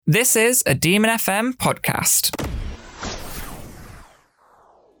This is a Demon FM podcast.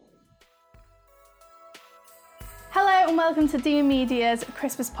 Hello and welcome to Demon Media's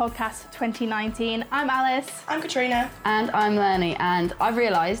Christmas podcast 2019. I'm Alice. I'm Katrina. And I'm Lenny, and I've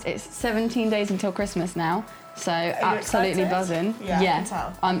realised it's 17 days until Christmas now, so absolutely excited? buzzing. Yeah, I can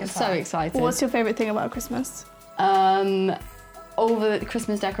tell. I'm so excited. What's your favourite thing about Christmas? All the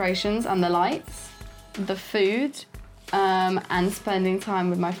Christmas decorations and the lights, the food, and spending time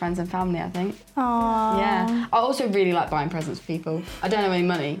with my friends and family, I think. Aww. Yeah. I also really like buying presents for people. I don't have any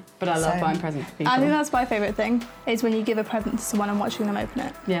money, but I love Same. buying presents for people. I think that's my favourite thing, is when you give a present to someone and watching them open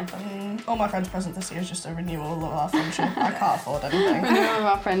it. Yeah. All my friends' present this year is just a renewal of our friendship. I can't afford anything. Renewal of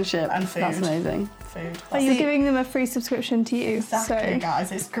our friendship. And food. That's amazing. Food. But you're giving them a free subscription to you. Exactly,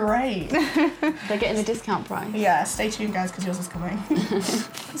 guys. It's great. They're getting the discount price. Yeah, stay tuned, guys, because yours is coming.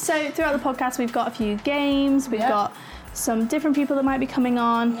 So throughout the podcast, we've got a few games. We've got some different people that might be coming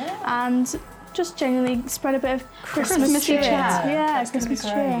on, and just genuinely spread a bit of Christmas cheer. Yeah, It's gonna be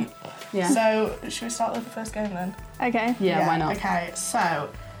Christmas cheer. great. Yeah. So, should we start with the first game then? Okay. Yeah, why not? Okay, so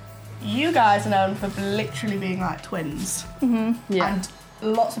you guys are known for literally being like twins. Yeah. And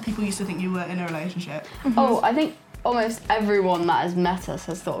lots of people used to think you were in a relationship. Oh, I think almost everyone that has met us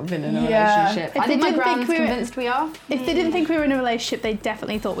has sort of been in a Yeah. relationship. If I think they my didn't think grand's we were- convinced we are. If they didn't think we were in a relationship, they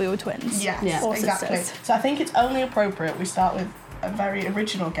definitely thought we were twins. Yes, Yeah. Or exactly. sisters. So I think it's only appropriate we start with a very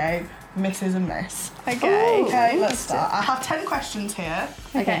original game, Mrs. and Miss. Okay. Okay, let's start. I have 10 questions here,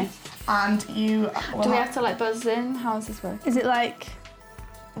 Okay. and you will Do we have to like buzz in? How does this work? Is it like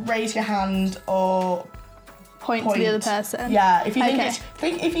raise your hand or point, point to the other person? Yeah, if you think Okay. it's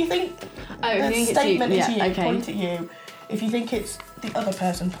if you think Oh, if the you think it's you. statement is Yeah, you, okay. point at you. If you think it's the other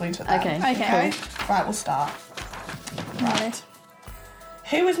person, point at them. Okay. Okay. Right, we'll start. Ready.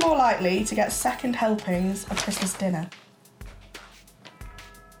 Who is more likely to get second helpings of Christmas dinner?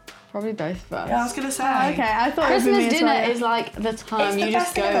 Probably both of us. Yeah, I was gonna say. Oh, okay, I thought it was Christmas me as dinner well. is like the It's time the you best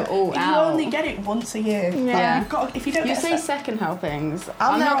just thing go ever. all You out. only get it once a year. Yeah. You've got, if you don't You get say sec- second helpings.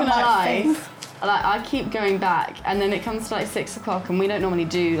 I'm I'm there not on, gonna like, lie. fifth. Like I keep going back, and then it comes to like 6 o'clock, and we don't normally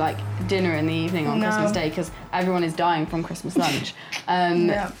do like dinner in the evening on No. Christmas Day because everyone is dying from Christmas lunch.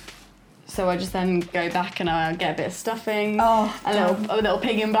 Yeah. So I just then go back and I get a bit of stuffing, Oh, a little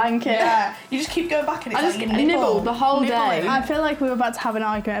pig in blanket. Yeah. You just keep going back and it's I like just you nibble the whole day. Nibbling. I feel like we were about to have an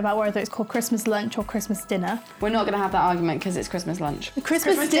argument about whether it's called Christmas lunch or Christmas dinner. We're not gonna have that argument because it's Christmas lunch.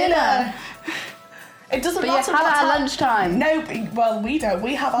 Christmas dinner. It doesn't But you have matter it what at time. lunchtime. No, but- well, we don't.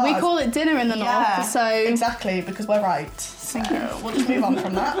 We have ours. We call it dinner in the Yeah, north, so exactly, because we're right. So we'll just move on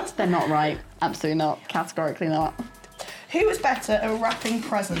from that. They're not right. Absolutely not. Categorically not. Who is better at wrapping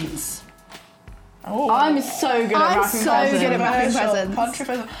presents? Oh, I'm so good at I'm wrapping so presents. good at wrapping controversial, presents.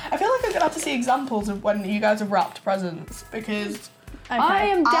 controversial. I feel like I'm gonna have to see examples of when you guys have wrapped presents because okay. I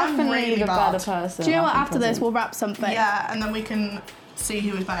am I'm definitely really the bad. better person. Do you know what? wrapping After this, presents. we'll wrap something. yeah, and then we can see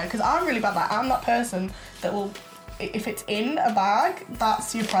who is better because I'm really bad at that. I'm that person that will, if it's in a bag,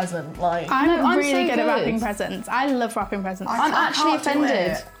 that's your present. Like I'm really so good at good. wrapping presents. I love wrapping presents. I'm actually can't do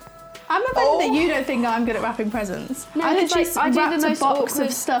offended. it. I'm offended that you don't think I'm good at wrapping presents. No, I it's literally like, I do the wrapped a most box awkward-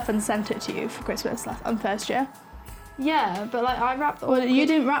 of stuff and sent it to you for Christmas on first year. Yeah, but like I wrapped. Well, you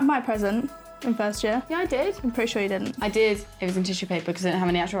didn't wrap my present in first year. Yeah, I did. I'm pretty sure you didn't. I did. It was in tissue paper because I didn't have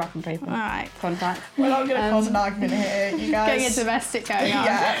any actual wrapping paper. All right. Fun fact. We're not going to cause an argument here, you guys. Getting a domestic going on.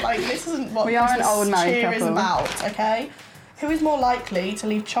 Yeah, like this isn't what We are an Christmas old married cheer is couple. about, okay? Who is more likely to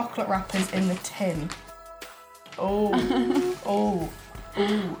leave chocolate wrappers in the tin? Oh,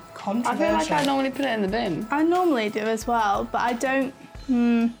 I controversial. feel like I normally put it in the bin. I normally do as well, but I don't.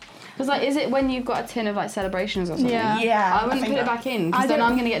 Because like, is it when you've got a tin of like celebrations or something? Yeah. Yeah, I wouldn't think put it that- back in I because then don't-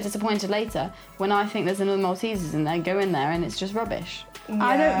 I'm going to get disappointed later when I think there's another Maltesers in there. Go in there and it's just rubbish.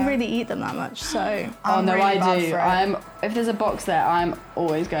 I Yeah. don't really eat them that much, so. I'm really I bad do. for it. I'm. If there's a box there, I'm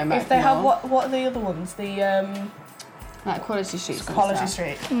always going back. If they for have more. what are the other ones? The Like Quality Streets. and Quality stuff.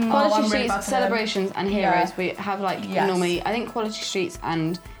 Street. Mm. Oh, Quality I'm really Streets, bad for them. Celebrations, and Yeah. Heroes. We have like Yes. normally. I think Quality Streets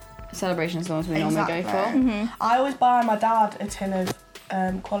and Celebrations are the ones we normally go Exactly. for. I always buy my dad a tin of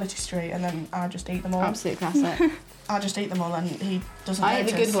Quality Street and then I just eat them all. Absolute classic. I just eat them all and he doesn't I eat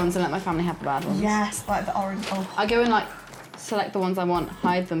the notice. good ones and let my family have the bad ones. Yes, like the orange. Oh. I go and like select the ones I want,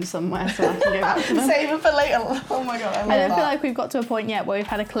 hide them somewhere so I can go back to them. Save it for later. Oh my god, I love I don't that. feel like we've got to a point yet where we've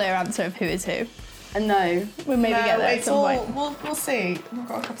had a clear answer of who is who. And no, We'll maybe No, get there at it's some all, point. we'll see. We've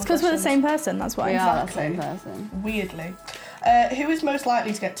got a couple It's because we're the questions. same person, that's why. we are the Exactly. same person. Weirdly. Who is most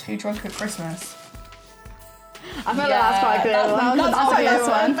likely to get too drunk at Christmas? I feel like that's quite clear. That's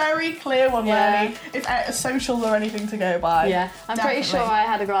one. a very clear one, Yeah. really. If a social or anything to go by. Yeah, I'm pretty sure I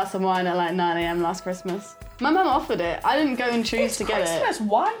had a glass of wine at like 9 a.m. last Christmas. My mum offered it. I didn't go and choose to get it. Christmas,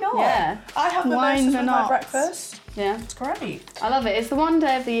 why not? Yeah. I have mimosas with my breakfast. Yeah. It's great. I love it. It's the one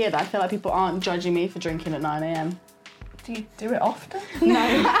day of the year that I feel like people aren't judging me for drinking at 9 a.m. Do you do it often? No.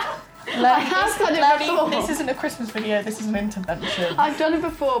 I have done it before. This isn't a Christmas video, this is an intervention. I've done it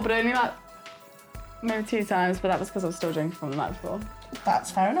before, but only like maybe 2 times, but that was because I was still drinking from the night before. That's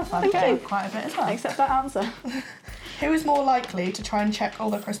fair enough, I've Okay. done quite a bit as well. Accept that answer. Who is more likely to try and check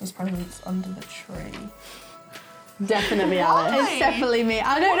all the Christmas presents under the tree? Definitely Alice. It's definitely me.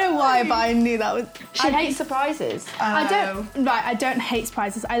 I don't know why, but I knew that was. She hates surprises. I don't hate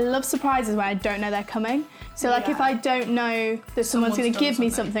surprises. I love surprises when I don't know they're coming. So like if I don't know that someone's going to give me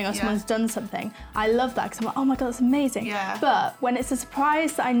something or someone's done something, I love that because I'm like, oh my god, that's amazing. Yeah. But when it's a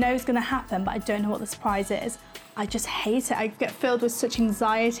surprise that I know is going to happen, but I don't know what the surprise is, I just hate it. I get filled with such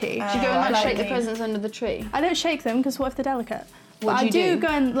anxiety. Do you go and I shake the like presents under the tree? I don't shake them because what if they're delicate? What But do I you do do? go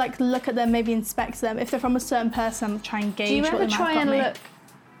and like look at them, maybe inspect them. If they're from a certain person, I'm trying and gauge Do you what ever they might try have and got me. look?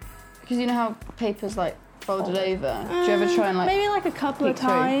 Because you know how paper's like folded over. Do you ever try and like? Maybe like a couple of peek through?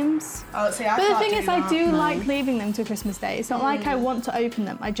 times. Oh, see, I But the can't thing do is, I that. do like leaving them till Christmas Day. It's not like I want to open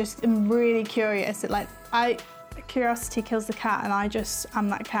them. I just am really curious. Curiosity kills the cat, and I'm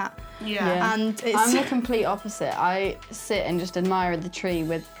that cat. Yeah. And it's I'm the complete opposite. I sit and just admire the tree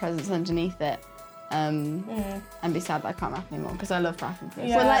with presents underneath it, and be sad that I can't wrap anymore because I love wrapping presents.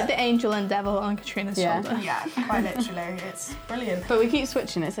 Yeah. we're like the angel and devil on Katrina's Yeah. shoulder. Yeah, quite literally. It's brilliant. But we keep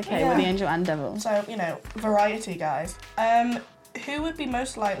switching. It's okay. Yeah. We're the angel and devil. So, variety, guys. Who would be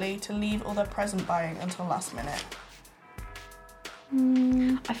most likely to leave all their present buying until last minute?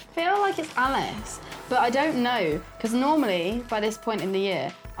 I feel like it's Alice, but I don't know because normally by this point in the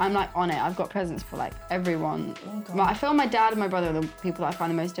year I'm like on it. I've got presents for like everyone. I feel my dad and my brother are the people that I find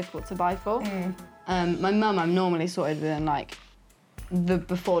the most difficult to buy for. My mum I'm normally sorted within like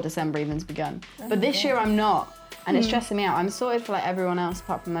before December even's begun, but this year I'm not, and it's stressing me out. I'm sorted for like everyone else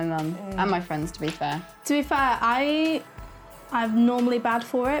apart from my mum and my friends. To be fair, I'm normally bad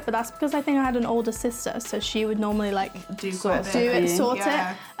for it, but that's because I think I had an older sister, so she would normally like Do Sort quite a bit. sort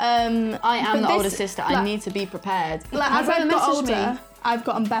Yeah. it. I am But the this- older sister. I need to be prepared. Like My as brother I've got messaged older, me. I've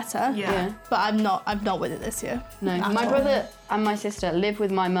gotten better. Yeah. But I'm not with it this year. No, At my all. brother and my sister live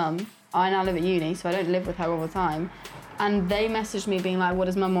with my mum. I now live at uni, so I don't live with her all the time. And they messaged me being like, "What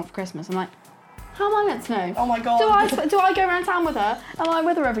does mum want for Christmas?" I'm like, "How am I meant to know? Oh my god. Do I go around town with her? Am I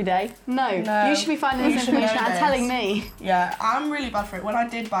with her every day? No. No. You should be finding You this should know information and this. telling me." Yeah, I'm really bad for it. When I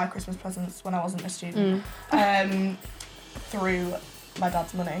did buy Christmas presents when I wasn't a student, through my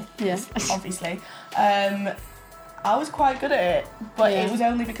dad's money, Yeah. obviously, I was quite good at it, but Yeah. it was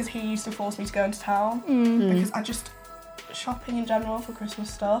only because he used to force me to go into town, because I just, shopping in general for Christmas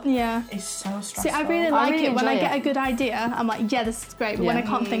stuff Yeah. is so stressful. See, I really like really it when I enjoy get it. a good idea. I'm like, yeah, this is great. But when I Yeah.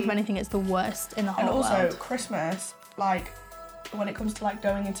 can't think of anything, it's the worst in the whole And also, world. Christmas, like, when it comes to like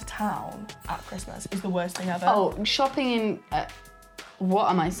going into town at Christmas is the worst thing ever. Oh, shopping in. What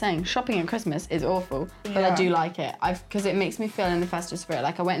am I saying? Shopping at Christmas is awful, but I Yeah. do like it. Because it makes me feel in the festive spirit.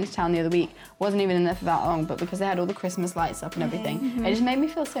 Like I went into town the other week, wasn't even in there for that long, but because they had all the Christmas lights up and everything, it just made me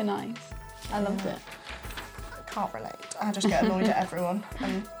feel so nice. I loved it. Can't relate. I just get annoyed at everyone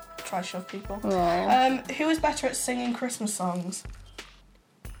and try to shove people. Aw. Who is better at singing Christmas songs?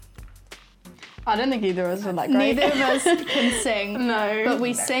 I don't think either of us are that great. Neither of us can sing. No. But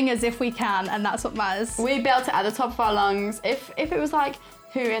we sing as if we can, and that's what matters. We belt it at the top of our lungs. If it was like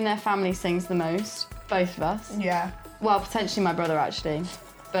who in their family sings the most, both of us. Yeah. Well, potentially my brother actually,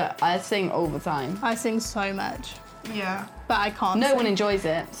 but I sing all the time. I sing so much, Yeah. but I can't No sing. one enjoys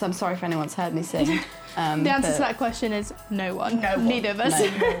it, so I'm sorry if anyone's heard me sing. The answer but- to that question is no one. No one. Neither of us. No.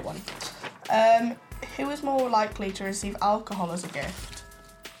 No one. Who is more likely to receive alcohol as a gift?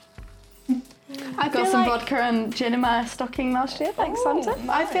 I Got feel some like, vodka and gin in my stocking last year, thanks Oh,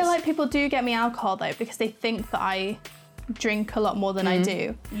 Santa. I feel nice. like people do get me alcohol though because they think that I drink a lot more than I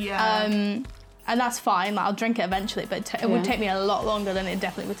do. Yeah. And that's fine. Like, I'll drink it eventually, but it would Yeah. take me a lot longer than it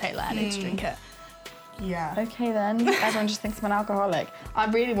definitely would take Lenny to drink it. Yeah. Okay then, everyone just thinks I'm an alcoholic. I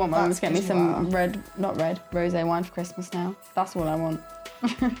really want my mum That's to get me 'cause you some are. rosé wine for Christmas now. That's all I want.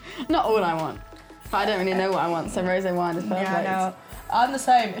 Not all I want, but I don't really know what I want, so rosé wine is perfect. Yeah, no. I'm the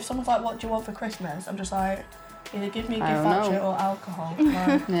same. If someone's like, what do you want for Christmas? I'm just like, either give me a I gift don't voucher know. or alcohol.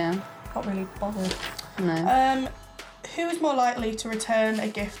 Like, Yeah, not really bothered. no. Who is more likely to return a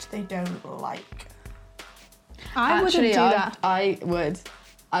gift they don't like? I wouldn't do that. I would.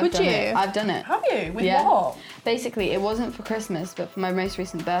 I've Would done you? It. I've done it. Have you? With Yeah. what? basically it wasn't for Christmas, but for my most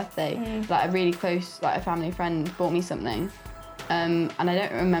recent birthday, like a really close, like a family friend bought me something. And I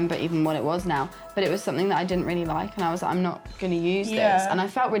don't remember even what it was now, but it was something that I didn't really like, and I was like, I'm not going to use this. And I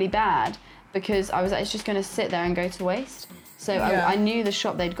felt really bad because I was like, it's just going to sit there and go to waste. So I knew the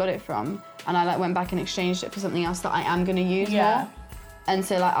shop they'd got it from, and I like went back and exchanged it for something else that I am going to use more. And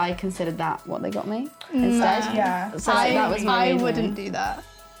so like I considered that what they got me instead. Yeah. So like, that was my I reasoning. wouldn't do that.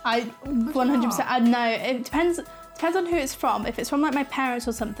 I 100%. I know it depends on who it's from. If it's from like my parents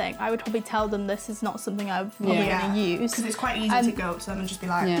or something, I would probably tell them this is not something I'm probably going to use. Because it's quite easy to go up to them and just be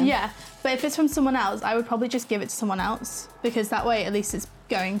like, yeah. But if it's from someone else, I would probably just give it to someone else, because that way at least it's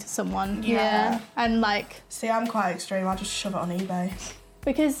going to someone. Yeah. And like, see, I'm quite extreme. I just shove it on eBay.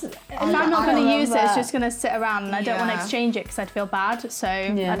 because if I'm not going to use it, it's just going to sit around, and I don't want to exchange it because I'd feel bad. So I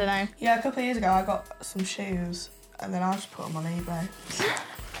don't know. Yeah, a couple of years ago I got some shoes and then I just put them on eBay.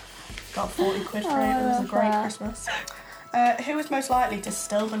 Got 40 quid for it. It was a great Christmas. Who is most likely to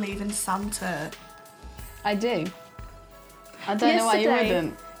still believe in Santa? I do. I don't know why you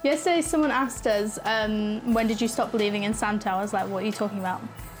wouldn't. Yesterday someone asked us, when did you stop believing in Santa? I was like, what are you talking about?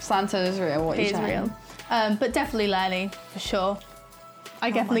 Santa is real. What are you He is saying? real. But definitely Lely, for sure. I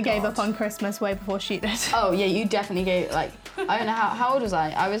definitely gave up on Christmas way before she did. Oh yeah, you definitely gave, like, I don't know, how old was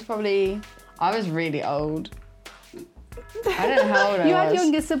I? I was really old. I don't know how old I was. You had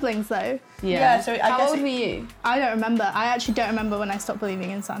younger siblings though. Yeah. So how old were you? I don't remember. I actually don't remember when I stopped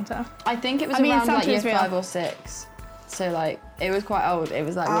believing in Santa. I think it was around like year 5 or 6. So like, it was quite old. It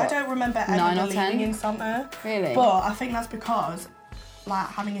was like, I don't remember ever 9 or believing 10? in Santa. Really? But I think that's because, like,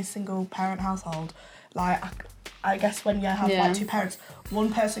 having a single parent household, like, I guess when you have like 2 parents,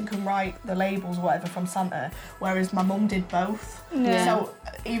 one person can write the labels or whatever from Santa, whereas my mum did both. Yeah. So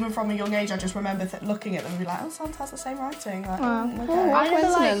even from a young age, I just remember looking at them and be like, oh, Santa has the same writing. Like, okay.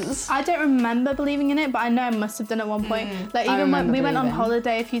 I don't remember believing in it, but I know I must have done at one point. Like even when we went on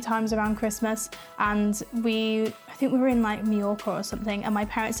holiday a few times around Christmas, and I think we were in like Mallorca or something, and my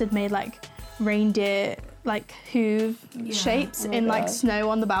parents had made like reindeer like hoof shapes in like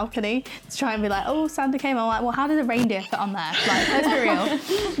snow on the balcony to try and be like, oh, Santa came. I'm like, well, how did a reindeer fit on there? Like, let's be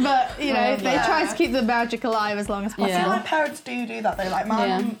real. But you know, they try to keep the magic alive as long as possible. I feel like parents do that though. Like my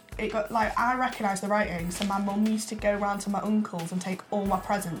mum, I recognise the writing, so my mum used to go round to my uncle's and take all my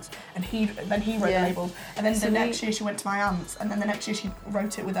presents, and then he wrote the labels, and then the next year she went to my aunt's, and then the next year she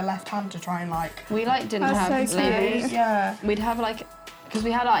wrote it with her left hand to try and like. We like didn't have labels. Yeah. We'd have like, because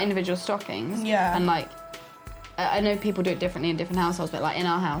we had our individual stockings. Yeah. And like, I know people do it differently in different households, but like in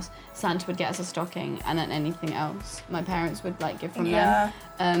our house, Santa would get us a stocking, and then anything else my parents would like give from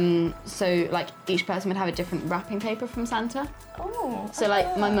them. So like each person would have a different wrapping paper from Santa. Oh. So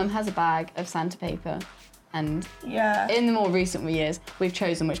like my mum has a bag of Santa paper, and in the more recent years, we've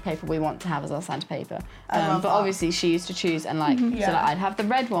chosen which paper we want to have as our Santa paper. But obviously she used to choose, and like, so like I'd have the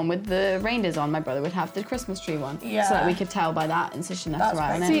red one with the reindeers on, my brother would have the Christmas tree one. Yeah. So like we could tell by that, and so she didn't have to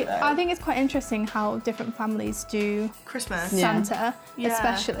write on it. See, I think it's quite interesting how different families do Christmas. Santa,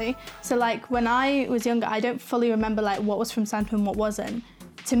 especially. So like when I was younger, I don't fully remember like what was from Santa and what wasn't.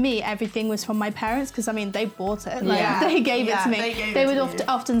 To me, everything was from my parents, because I mean they bought it. Like they gave it to me. They would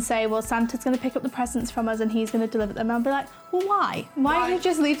often say, "Well, Santa's going to pick up the presents from us and he's going to deliver them." And I'd be like, "Well, why? Why don't you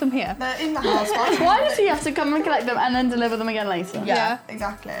just leave them here?" They're in the house. Why does he have to come and collect them and then deliver them again later? Yeah,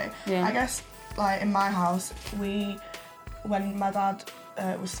 exactly. Yeah. I guess like in my house, when my dad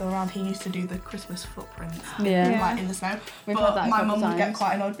was still around, he used to do the Christmas footprints like in the snow. But my mum would get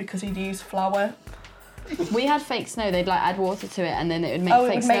quite annoyed because he'd use flour. We had fake snow. They'd like add water to it, and then it would make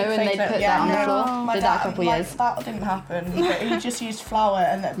fake snow, and they'd put that on the floor. Did that a couple years. That didn't happen. But he just used flour,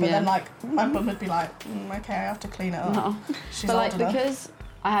 and then like my mum would be like, okay, I have to clean it up. No. But like because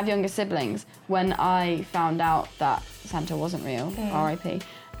I have younger siblings, when I found out that Santa wasn't real, R.I.P.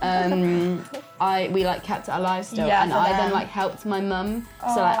 We like kept it alive still, and I then like helped my mum.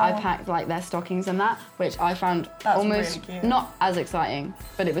 So like I packed like their stockings and that, which I found almost really not as exciting,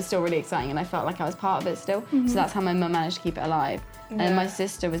 but it was still really exciting, and I felt like I was part of it still. So that's how my mum managed to keep it alive. And my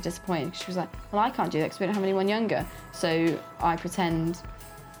sister was disappointed because she was like, "Well, I can't do that because we don't have anyone younger." So I pretend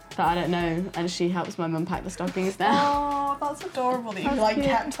that I don't know, and she helps my mum pack the stockings now. Oh, that's adorable that you like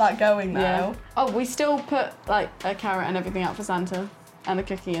kept that going now. Yeah. Oh, we still put like a carrot and everything out for Santa. And a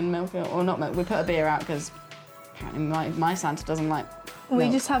cookie and milk, or not milk. We put a beer out because apparently my Santa doesn't like milk. We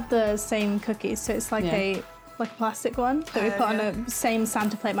just have the same cookies, so it's like a plastic one that we put on a same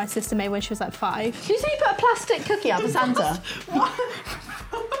Santa plate my sister made when she was like 5. Did you say you put a plastic cookie out for Santa?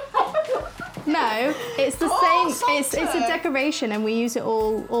 No, it's the same. It's a decoration, and we use it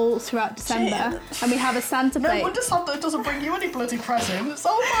all throughout December. And we have a Santa plate. No wonder Santa doesn't bring you any bloody presents.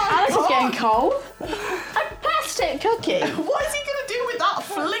 Oh my Alice God. is getting cold. A exotic cookie. What is he going to do with that?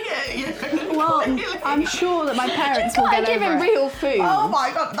 Fling it at you? Well, Really? I'm sure that my parents will get Give over him it. real food. Oh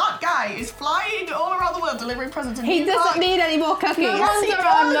my god, that guy is flying all around the world delivering presents. And He you doesn't can't- need any more cookies. The ones he that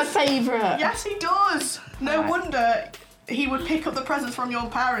are does. the favourite. Yes, he does. No wonder he would pick up the presents from your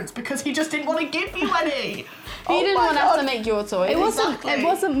parents because he just didn't want to give you any. He didn't want us to make your toys. It Exactly.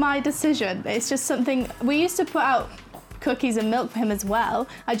 wasn't my decision. It's just something we used to put out cookies and milk for him as well.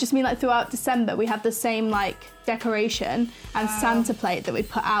 I just mean like throughout December we have the same like decoration and Santa plate that we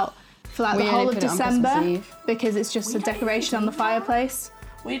put out for like We the only whole of put it on December Christmas Eve. because it's just a don't decoration on the do that. fireplace.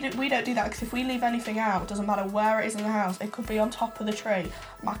 We don't do that because if we leave anything out, doesn't matter where it is in the house, it could be on top of the tree.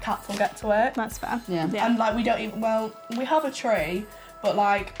 My cats will get to it. That's fair. Yeah. And like we don't even, well, we have a tree, but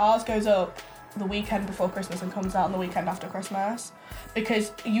like ours goes up the weekend before Christmas and comes out on the weekend after Christmas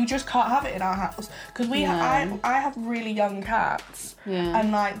because you just can't have it in our house because No. I have really young cats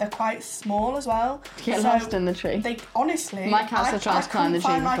and like they're quite small as well. Get lost in the tree. They honestly, My cats have tried to climb the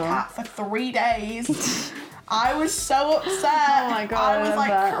couldn't find tree my before. cat for 3 days. I was so upset. Oh my God, I was I like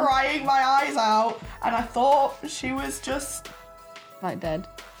love that. crying my eyes out, and I thought she was just Like dead.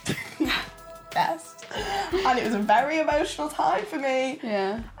 best. And it was a very emotional time for me.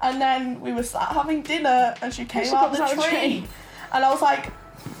 Yeah. And then we were sat having dinner, and she came she out comes the out the tree. tree. And I was like,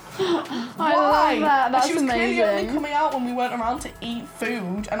 I why? love that. And That's she was clearly only amazing. coming out when we weren't around to eat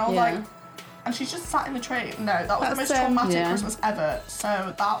food, and I was Yeah. like, and she's just sat in the tree. No, that was the That's, most traumatic yeah. Christmas ever.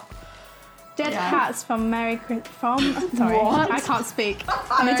 So that. Dead Yeah. cats from sorry, What? I can't speak. Merry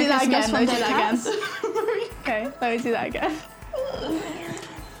Let me do that Christmas again. Let me from do Dead that again. Okay, let me do that again.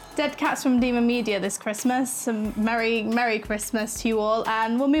 Dead Cats from Demon Media this Christmas. Some Merry Christmas to you all,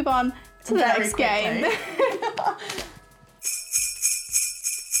 and we'll move on to the Very next quickly. game.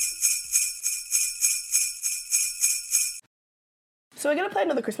 So we're going to play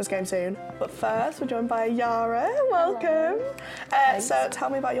another Christmas game soon, but first we're joined by Yara. Welcome. So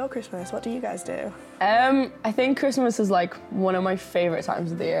tell me about your Christmas. What do you guys do? I think Christmas is like one of my favourite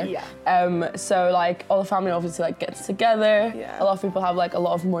times of the year. Yeah. So like all the family obviously like gets together. Yeah. A lot of people have like a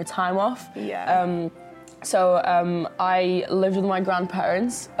lot of more time off. Yeah. So I lived with my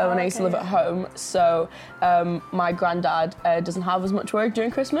grandparents when I used to live at home. So my granddad doesn't have as much work during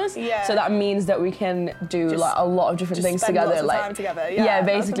Christmas. Yeah. So that means that we can do like a lot of different just things spend together. lots of like time together. Yeah, that's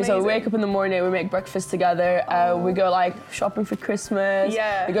basically. So we wake amazing. up in the morning, we make breakfast together. We go like shopping for Christmas.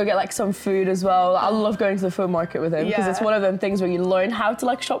 Yeah. We go get like some food as well. I love going to the food market with him because it's Yeah. one of them things where you learn how to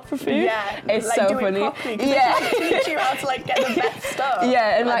like shop for food. Yeah, It's like, so do funny. It properly, 'cause Yeah. they can, like, teach you how to like get the best stuff.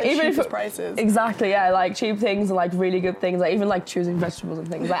 Yeah, and like the even if cheapest prices. Exactly, yeah, like cheap things and like really good things, like even like choosing vegetables and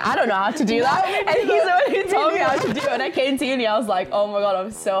things. Like I don't know how to do that, and he's the one who told me how to do it. When I came to uni, I was like, oh my god,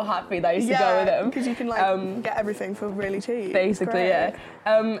 I'm so happy that I used to go with him. because you can like get everything for really cheap. Basically, Great.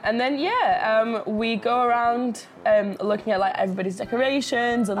 yeah. And then we go around looking at like everybody's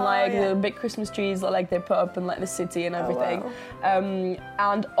decorations and like yeah. the big Christmas trees that like they put up in like the city and everything. wow.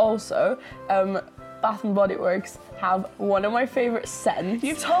 And also, Bath and Body Works have one of my favourite scents.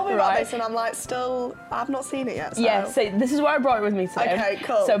 You've told me about right? this, and I'm like, still, I've not seen it yet. So. Yeah, so this is why I brought it with me today. Okay,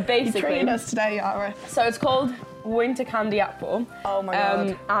 cool. So you basically, treated us today, Yara. so it's called Winter Candy Apple. Oh my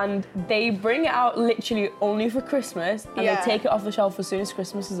god. And they bring it out literally only for Christmas, and Yeah. they take it off the shelf as soon as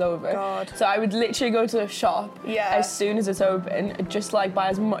Christmas is over. God. So I would literally go to the shop Yeah. as soon as it's open, just like buy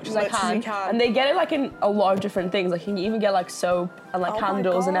as much as I Much as can. you can. And they get it like in a lot of different things. Like you can even get like soap and like Oh my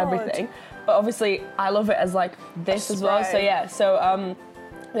candles and God. everything. But obviously, I love it as like this as well. So spray. yeah, so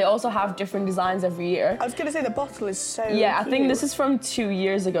they also have different designs every year. I was gonna say the bottle is so Yeah, I think cute. this is from 2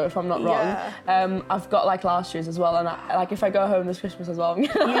 years ago, if I'm not wrong. Yeah. I've got like last year's as well, and like if I go home this Christmas as well, I'm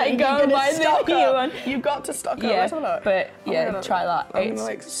gonna like You're go and gonna buy stock the new up. one. You've got to stock up. Yeah, Let's have a look. but Oh my yeah, God. try that. I'm It's gonna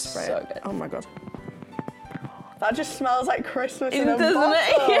like spray so it. good. Oh my god. That just smells like Christmas in a Doesn't bottle.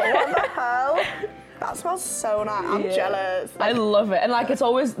 it? Yeah. What the hell? That smells so nice. I'm Yeah. jealous. I love it, and like it's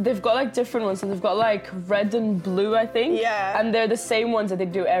always they've got like different ones. So they've got like red and blue, I think. Yeah. And they're the same ones that they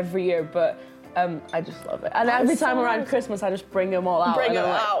do every year, but. I just love it, and That's every so time around nice. Christmas, I just bring them all out. Bring and it I'm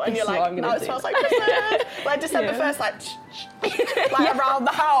like, out, and "This you're is what like, I'm gonna now it do." smells like Christmas. Like December 1st, like around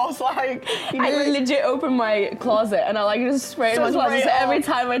the house, like. You I know, legit open my closet and I like just spray it in my Just closet. spray So it every on.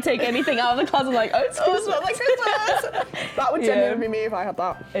 time I take anything out of the closet, I'm like, oh, it's oh, it Christmas. smells like Christmas. That would Yeah. genuinely be me if I had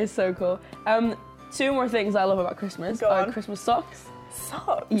that. It's so cool. Two more things I love about Christmas Go are on. Christmas socks.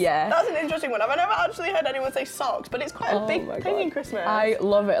 Socks? Yeah. That's an interesting one. I've never actually heard anyone say socks, but it's quite a Oh big my thing God. in Christmas. I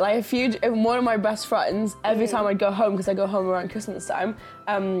love it. Like if one of my best friends, every time I'd go home, because I go home around Christmas time,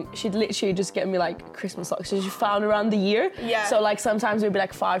 she'd literally just get me like Christmas socks. So she found around the year. Yeah. So like sometimes it'd be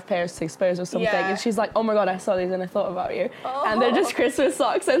like 5 pairs, 6 pairs or something. Yeah. And she's like, oh my God, I saw these and I thought about you. And they're just Christmas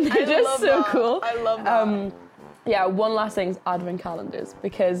socks and they're I just love so that. cool. I love that. Yeah, one last thing is advent calendars,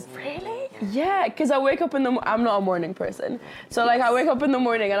 because Really? yeah, because I wake up in the I'm not a morning person, so like I wake up in the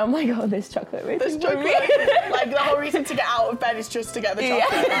morning and I'm like, oh, there's chocolate waiting This for me. chocolate, like the whole reason to get out of bed is just to get the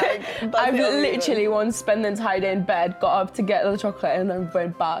chocolate. Like, that's I've the only reason. literally once spent the entire day in bed, got up to get the chocolate, and then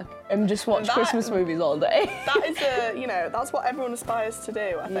went back and just watched That- Christmas movies all day. That is that's what everyone aspires to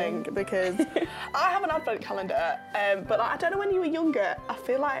do, I think, because I have an advent calendar, but I don't know when you were younger, I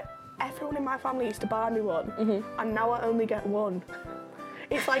feel like everyone in my family used to buy me one, and now I only get one.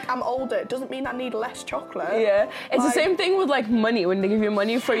 It's like I'm older, it doesn't mean I need less chocolate. Yeah, it's the Like- same thing with like money when they give you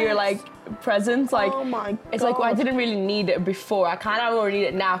money for your like presents. Like, Oh my it's like, well, I God. didn't really need it before. I kind of already need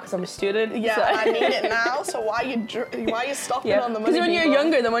it now because I'm a student. Yeah, so. I need it now, so why are you stopping on the money? Because when you're people?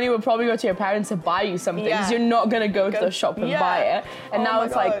 younger, the money would probably go to your parents to buy you something. Yeah. Because you're not gonna go to the shop and Yeah. buy it. And Oh now my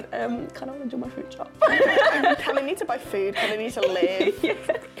it's like, kind of want to do my food shop. Kind of need to buy food, kind of need to live, Yeah.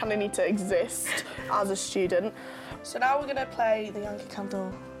 kind of need to exist as a student. So now we're going to play the Yankee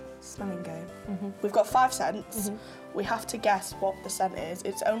Candle smelling game. We've got 5 scents. We have to guess what the scent is.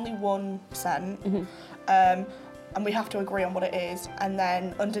 It's only 1 scent. And we have to agree on what it is. And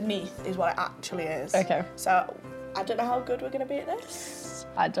then underneath is what it actually is. Okay. So I don't know how good we're going to be at this.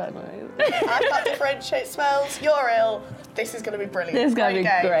 I don't know. I can't differentiate smells. You're ill. This is going to be brilliant. This is gonna be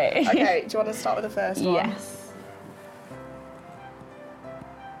game. great. Okay, do you want to start with the first one? Yes.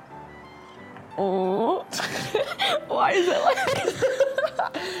 Oh. Why is it like this?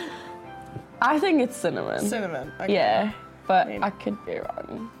 I think it's cinnamon. Cinnamon. Okay. Yeah, but mean- I could be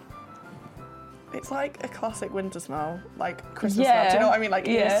wrong. It's like a classic winter smell, like Christmas Yeah. smell. Do you know what I mean? Like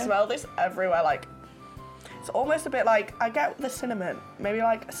Yeah. you smell this everywhere. Like it's almost a bit like I get the cinnamon, maybe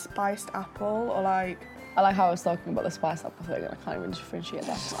like a spiced apple or like I like how I was talking about the spice apple thing and I can't even differentiate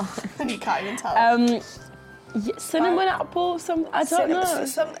that smell. you can't even tell. Yeah, cinnamon apple, I don't know.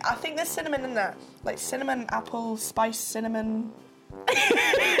 I think there's cinnamon in there, like cinnamon apple, spiced cinnamon.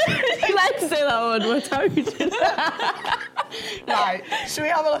 Let's say that one more time. Right, should we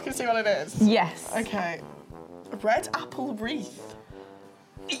have a look and see what it is? Yes. Okay, red apple wreath.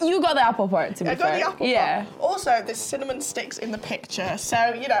 You got the apple part, to be I got fair. the apple. Yeah. part. Also, there's cinnamon sticks in the picture,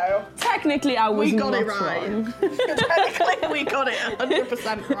 so you know. Technically, I was We got not it right. wrong. Technically, we got it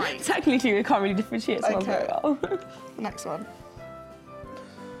 100% right. Technically, we can't really differentiate smells very Okay. well. Next one.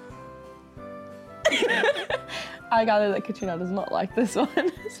 I gather that Katrina does not like this one.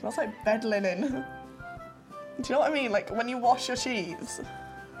 It smells like bed linen. Do you know what I mean? Like when you wash your sheets.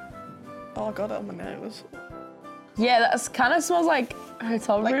 Oh, I got it on my nose. Yeah, that kind of smells like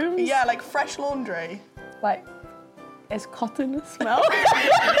hotel Like, rooms. yeah, like fresh laundry. Like, is cotton a smell?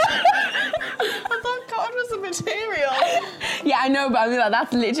 I thought cotton was a material. Yeah, I know, but I mean, like,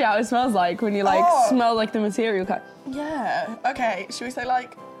 that's literally how it smells like when you like Oh. smell like the material. Yeah. Okay, should we say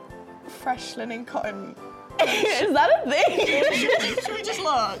like fresh linen cotton? Is that a thing? Should we just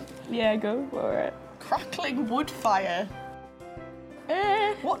look? Yeah, go for it. Crackling wood fire.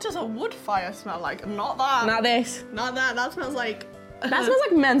 What does a wood fire smell like? Not that. Not this. Not that. That smells like. That smells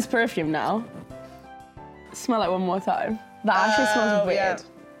like men's perfume now. Smell it one more time. That actually smells weird. Yeah.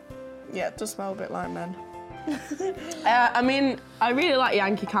 Yeah, it does smell a bit like men. I mean, I really like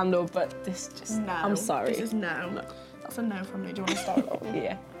Yankee Candle, but this just. No. I'm sorry. This is no. That's a no from me. Do you want to start with that one?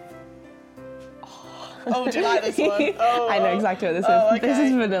 Yeah. Oh, do you like this one? Oh, I know exactly what this Oh, is. This is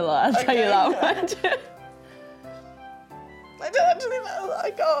okay. vanilla, I'll tell you Okay. that much. I don't actually know.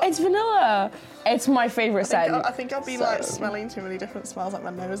 I got. It's vanilla. It's my favourite scent. I think I'll be like So- smelling too many different smells. Like my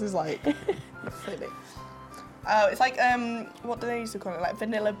nose is like filling. Oh, it's like what do they used to call it? Like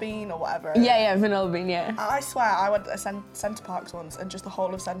vanilla bean or whatever. Yeah, vanilla bean, yeah. I swear, I went to Centre Parks once, and just the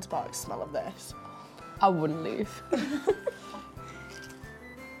whole of Centre Parks smell of this. I wouldn't leave.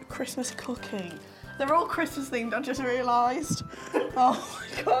 Christmas cookie. They're all Christmas themed. I just realised. Oh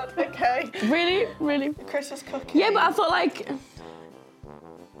my god. Okay. Really? Really? Christmas cookie. Yeah, but I thought like...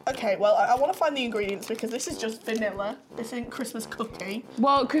 Okay, well, I want to find the ingredients because this is just vanilla. This isn't Christmas cookie.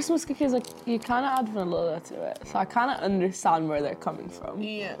 Well, Christmas cookies, like, you kind of add vanilla to it. So I kind of understand where they're coming from.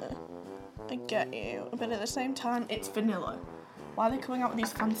 Yeah, I get you. But at the same time, it's vanilla. Why are they coming out with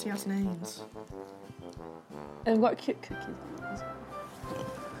these fancy ass names? They've got cute cookies on it as well.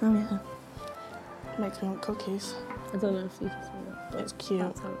 Oh yeah. Makes me want cookies. I don't know if you can see that. But It's cute.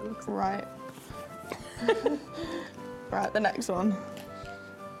 That's how it looks. Right. Right, the next one.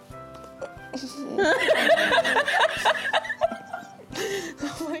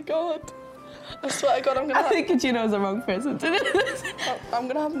 Oh my god. I swear to God, I'm gonna I think Katrina's the wrong person to do this. I'm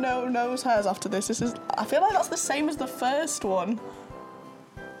gonna have no nose hairs after this. I feel like that's the same as the first one.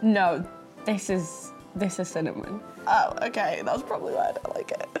 No, this is cinnamon. Oh, okay, that's probably why I don't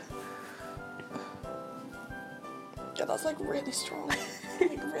like it. Yeah, that's like really strong.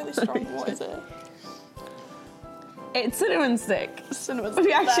 Like really strong. What is it? It's cinnamon stick. Cinnamon stick.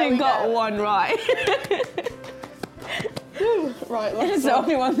 We actually got one right. Right, It's the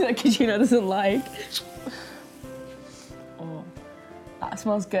only one that Katrina doesn't like. Oh, that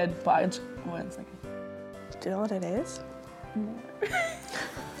smells good, but I just... Wait a second. Do you know what it is?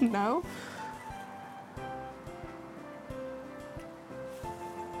 No?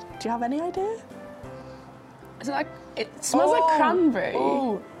 Do you have any idea? Is it like... It smells like cranberry.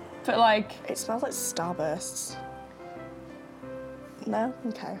 Oh, But like... it smells like Starbursts. No?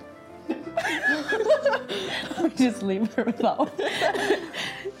 Okay. Just leave her with that one.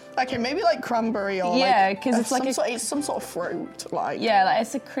 Okay, maybe like cranberry or Yeah, 'cause it's like it's some sort of fruit, like. Yeah, like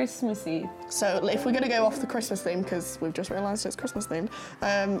it's a Christmassy. So if we're gonna go off the Christmas theme, because we've just realised it's Christmas themed.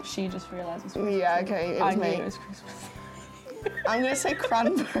 She just realised it's Christmas. Yeah, okay, it was I knew me. it was Christmas. I'm gonna say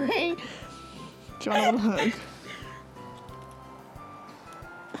cranberry. Do you want a hug?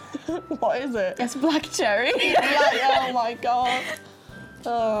 What is it? It's black cherry. Like, oh my god.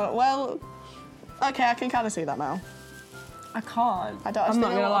 Well, okay, I can kind of see that now. I can't. I don't. I'm not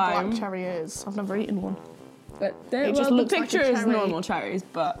know gonna what lie. a black cherry is. I've never eaten one. But It just the looks like a picture is cherry. normal cherries,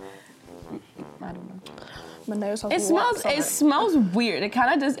 but I don't know. My nose has It wax on smells weird. It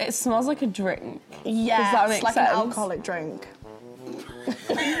kind of does. It smells like a drink. Yeah, Does that make it's like sense? an alcoholic drink.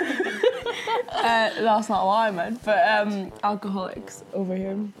 That's not what I meant, but alcoholics over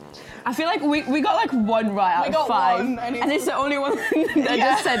here. I feel like we got like one right out of 5, one, and it's the only one that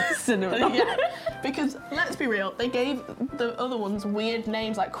just said cinnamon. Yeah, because let's be real, they gave the other ones weird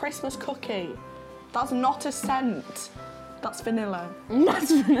names like Christmas cookie. That's not a scent. That's vanilla.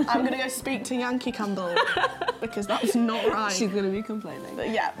 That's vanilla. I'm gonna go speak to Yankee Candle because that's not right. She's gonna be complaining. But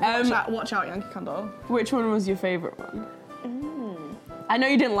yeah, watch out, Yankee Candle. Which one was your favourite one? I know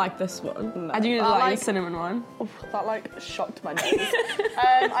you didn't like this one. No. I do I like like- the cinnamon one. Oof, that like shocked my nose.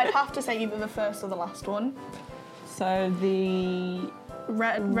 I'd have to say either the first or the last one. So the...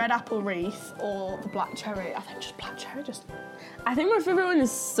 Red apple wreath or the black cherry. I think just black cherry just... I think my favourite one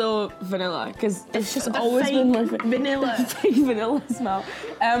is still vanilla, because it's just the always fake been my vanilla. the fake vanilla smell.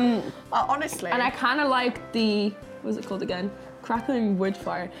 Honestly. And I kind of like the, what's it called again? Crackling wood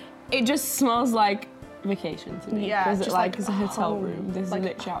fire. It just smells like vacation to me. Yeah, Because just it like like is a hotel home. room. This Like, is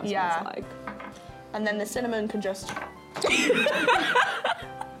literally how it yeah. smells like. And then the cinnamon can just...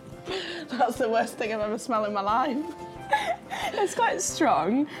 That's the worst thing I've ever smelled in my life. It's quite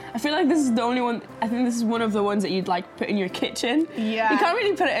strong. I feel like this is the only one, I think this is one of the ones that you'd like put in your kitchen. Yeah. You can't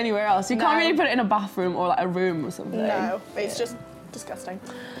really put it anywhere else. You can't No. really put it in a bathroom or like a room or something. No, it's just disgusting.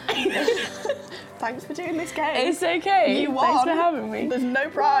 Thanks for doing this game. It's okay. You won. Thanks for having me. There's no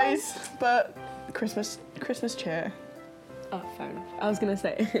prize, but Christmas cheer. Oh, fair enough. I was gonna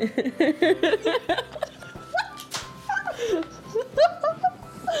say.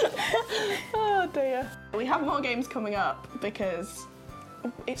 Oh dear. We have more games coming up because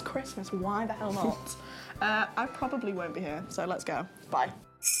it's Christmas. Why the hell not? I probably won't be here, so let's go. Bye.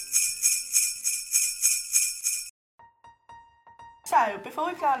 So, before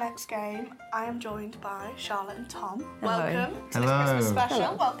we play our next game, I am joined by Charlotte and Tom. Hello. Welcome to Hello. this Christmas special.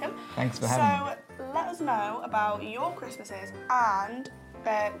 Hello. Welcome. Thanks for having me. So, let us know about your Christmases and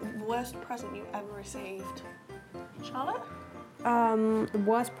the worst present you ever received. Charlotte? The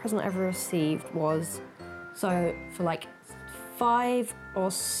worst present I ever received was, so for like 5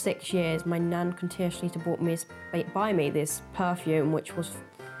 or 6 years, my nan continuously buy me this perfume, which was,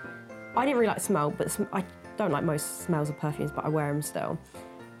 I didn't really like the smell, but I don't like most smells of perfumes, but I wear them still.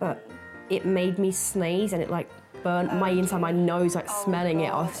 But it made me sneeze and it like burnt my inside my nose, like smelling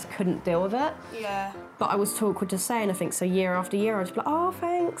it. I just couldn't deal with it. Yeah. But I was too awkward to say anything, so year after year I'd just be like, oh,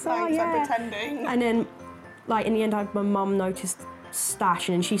 thanks, oh, Thanks, yeah. I'm pretending. And then, like, in the end, my mum noticed stash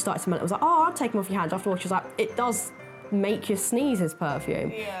and then she started to smell it. I was like, oh, I'll take them off your hands. Afterwards, she was like, it does make you sneeze, this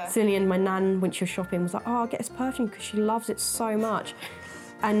perfume. Yeah. So in the end, my nan, when she was shopping, was like, oh, I'll get this perfume because she loves it so much.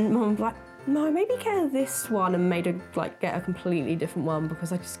 And mum was like, no, maybe get her this one, and made her like get a completely different one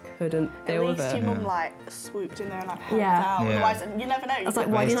because I just couldn't deal At with least it. your mum like swooped in there and like helped Yeah. out. Yeah. Otherwise, you never know. I was like,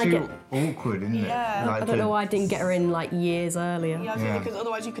 But why it's didn't I too get... awkward, isn't Yeah. it? Like I don't know why I didn't get her in like years earlier. Yeah, Yeah. because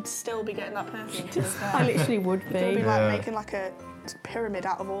otherwise you could still be getting that perfume to as well. I literally would You'd be be. like Yeah. making like a pyramid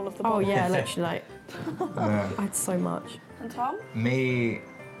out of all of the Oh bottles. yeah, literally like, Yeah. I had so much. And Tom? Me,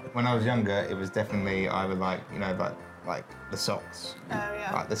 when I was younger, it was definitely either like, you know, like the socks. Oh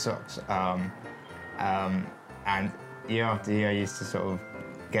yeah. Like the socks. And year after year, I used to sort of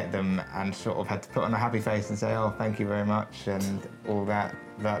get them and sort of had to put on a happy face and say, oh, thank you very much, and all that.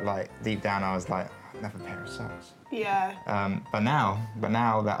 But like deep down, I was like, I'd never pair of socks. Yeah. But now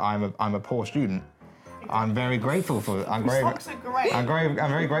that I'm a poor student, I'm very grateful for. Socks are great. I'm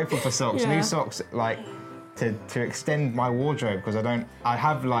very grateful for socks. Yeah. New socks, like to extend my wardrobe because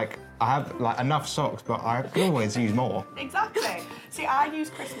I have enough socks, but I can always use more. Exactly. See, I use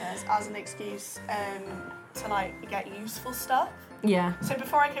Christmas as an excuse to like get useful stuff. Yeah. So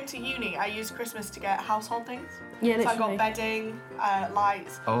before I came to uni, I used Christmas to get household things. Yeah, So I literally. got bedding,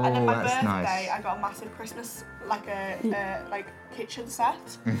 lights, Oh, and then my that's birthday, nice. I got a massive Christmas like kitchen set.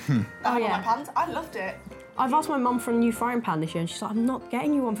 Oh, On yeah. my pans. I loved it. I've asked my mum for a new frying pan this year, and she's like, I'm not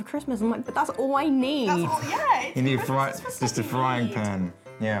getting you one for Christmas. I'm like, but that's all I need. That's all. Yeah. It's You need Christmas is for just a stuff you frying need. pan.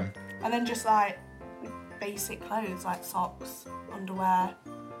 Yeah. And then just like basic clothes like socks, underwear,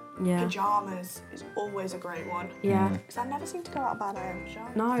 Yeah. pajamas is always a great one. Yeah. Because I never seem to go out of bed in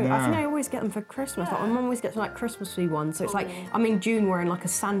pajamas. No, I think I always get them for Christmas. Like, my mum always gets like Christmassy ones. So it's like, I'm in June wearing like a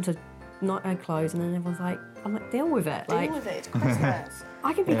Santa clothes, and then everyone's like, I'm like, deal with it. Like, Deal with it. It's Christmas.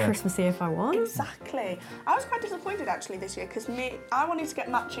 I can be Yeah. Christmassy if I want. Exactly. I was quite disappointed actually this year because I wanted to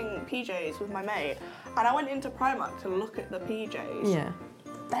get matching PJs with my mate, and I went into Primark to look at the PJs. Yeah.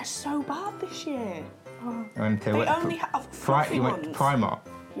 They're so bad this year. Until They only have fluffy you went to ones. Primark.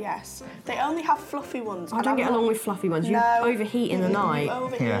 Yes. They only have fluffy ones. I and don't I'm get not- along with fluffy ones. You No. overheat in the You night.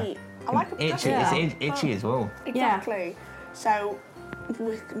 overheat. Yeah. I like a Itchy. pajamas. It's itchy as well. Exactly. So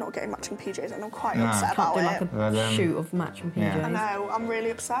we're not getting matching PJs, and I'm quite upset Can't about do it. like a Well, shoot of matching PJs. yeah. I know, I'm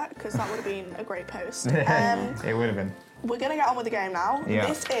really upset because that would have been a great post. It would have been. We're going to get on with the game now. Yeah.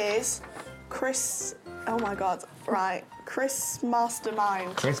 This is Chris. Oh my god. Right. Chris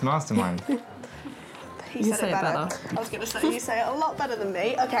Mastermind. Chris Mastermind. He You said say it it better. better. I was going to say, you say it a lot better than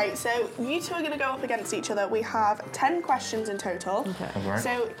me. Okay, so you two are going to go up against each other. We have 10 questions in total. Okay. Alright.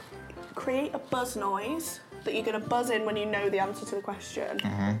 So create a buzz noise that you're going to buzz in when you know the answer to the question.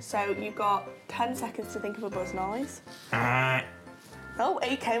 So you've got 10 seconds to think of a buzz noise. Oh,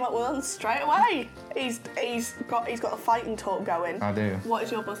 he came up with one straight away. He's got the fighting talk going. I do. What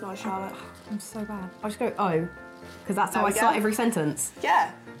is your buzz noise, Charlotte? I'm so bad. I'll just go oh, because that's how There I we start go. every sentence.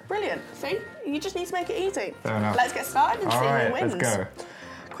 Yeah, brilliant. See, you just need to make it easy. Fair enough. Let's get started and All see right, who wins. let's go.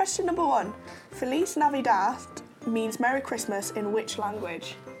 Question number 1. Feliz Navidad means Merry Christmas in which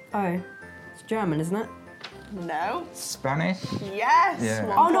language? Oh, it's German, isn't it? No. Spanish? Yes. Yeah.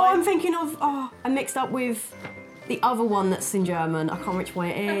 1 Oh no, point. I'm thinking of. Oh, I mixed up with the other one that's in German. I can't remember which one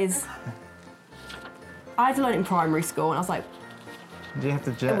it is. I had to learn it in primary school, and I was like, Do you have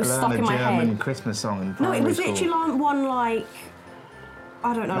to was stuck learn a in my German head. Christmas song in no, primary it was school? literally one like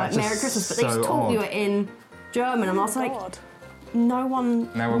I don't know, That's like Merry just Christmas, but they so just taught you odd. it in German, and I was like, God. no one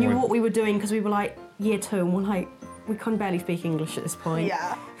No one knew would. what we were doing because we were like year 2, and we're like, we can barely speak English at this point.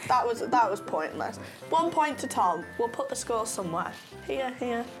 Yeah, that was pointless. 1 point to Tom. We'll put the score somewhere.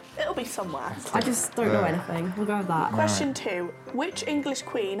 Here. It'll be somewhere. I just don't know anything. We'll go with that. Question 2. Which English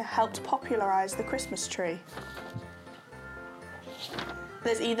queen helped popularise the Christmas tree?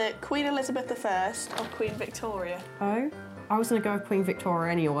 There's either Queen Elizabeth I or Queen Victoria. Oh, I was gonna go with Queen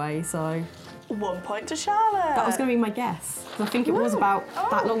Victoria anyway, so 1 point to Charlotte. that was gonna be my guess. 'Cause I think it was about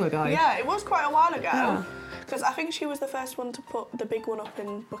that long ago. Yeah, it was quite a while ago. Yeah. Because I think she was the first one to put the big one up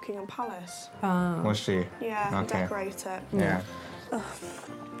in Buckingham Palace. Was she? Yeah, and Okay. decorate it. Yeah.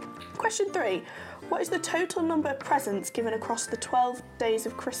 Question 3. What is the total number of presents given across the 12 days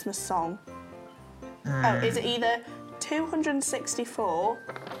of Christmas song? Oh, is it either 264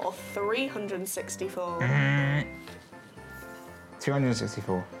 or 364?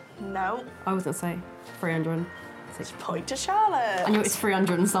 264. No. I was gonna say 300. Point to Charlotte. I knew it was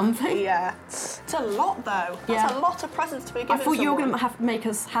 300 and something. Yeah. It's a lot though. That's Yeah. a lot of presents to be given I thought you were someone. gonna make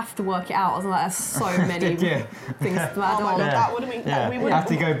us have to work it out. I was like, there's so many Yeah. things to add Oh my on. god, that would have been. Yeah. We You would have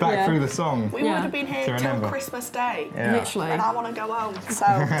to go back Yeah. through the song. We Yeah. would have been here To till remember. Christmas Day. Yeah. Literally. And I want to go home.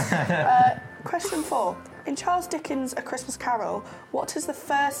 So, question 4. In Charles Dickens' A Christmas Carol, what is the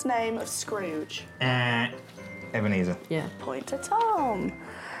first name of Scrooge? Ebenezer. Yeah. Point to Tom.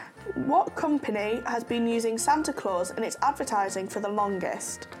 What company has been using Santa Claus in its advertising for the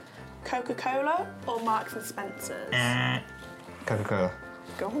longest? Coca-Cola or Marks and Spencer's? Coca-Cola.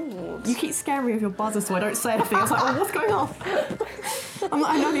 God. You keep scaring me with your buzzer, so I don't say anything. I was like, oh, what's going on? I'm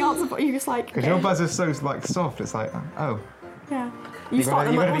like, I know the answer, but you're just like, Because your buzzer's so like soft, it's like, oh. yeah. You You start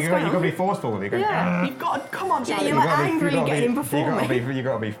them like, what's going gotta on? be forceful with it. Yeah. You've got to, come on, Yeah, Charlie. you're like angrily getting before me. You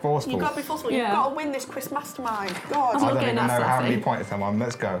gotta be forceful. You've got to be forceful. Yeah. You've got to win this Chris Mastermind. God. I don't getting even know that how many sassy. points I'm on.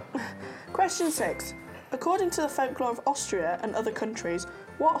 Let's go. Question 6. According to the folklore of Austria and other countries,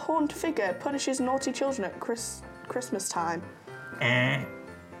 what horned figure punishes naughty children at Christmas time?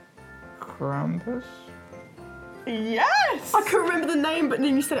 Krampus? Yes! I couldn't remember the name, but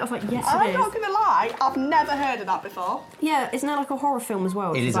then you said it, I was like, yes, it I'm is. not gonna lie, I've never heard of that before. Yeah, isn't that like a horror film as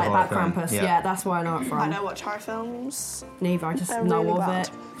well? It Which is like a horror about film, Krampus. yeah. Yeah, that's where I know it from. I don't watch horror films. Neither, I just They're know really of bad.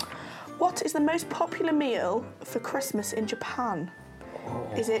 it. What is the most popular meal for Christmas in Japan?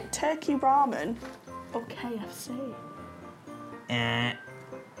 Is it turkey ramen or KFC?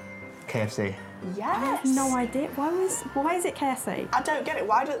 KFC. Yes. I have no idea. Why is it KFC? I don't get it.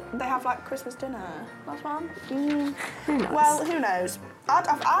 Why do they have like Christmas dinner? That's one. Who knows? Well, who knows? I'd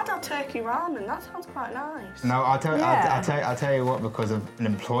have turkey ramen. That sounds quite nice. No, I'll tell Yeah. I'll tell you what, because of an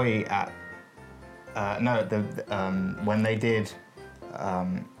employee at when they did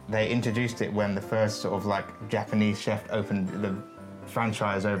they introduced it when the first sort of like Japanese chef opened the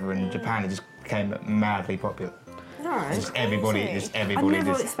franchise over in Japan. It just became madly popular. Alright. Just everybody. I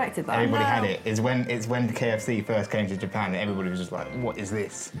never expected that. Everybody had No. it. It's when KFC first came to Japan, and everybody was just like, "What is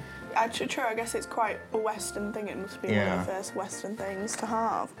this?" Actually, true. I guess it's quite a Western thing. It must be one Yeah. of the first Western things to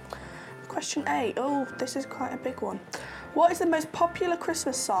have. Question 8. Oh, this is quite a big one. What is the most popular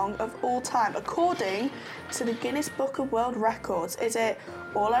Christmas song of all time, according to the Guinness Book of World Records? Is it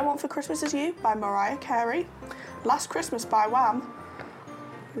All I Want for Christmas Is You by Mariah Carey, Last Christmas by Wham,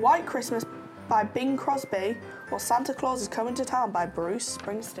 White Christmas by Bing Crosby, or Santa Claus is Coming to Town by Bruce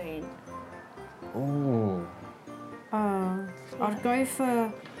Springsteen? Ooh. I'd go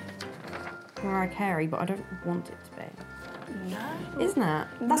for Mariah Carey, but I don't want it to be. No. Isn't it?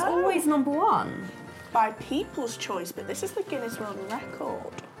 That's No. always number one. By People's Choice, but this is the Guinness World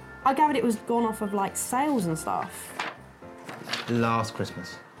Record. I gathered it was gone off of like sales and stuff, Last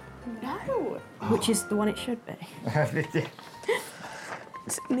Christmas. No. which is the one it should be.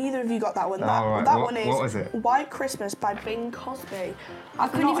 Neither of you got that one. Oh, That, right. that What- one is what was it? White Christmas by Bing Crosby. I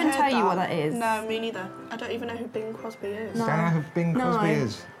couldn't not even heard tell you what that is. No, me neither. I don't even know who Bing Crosby is. No. Don't know who Bing No. Crosby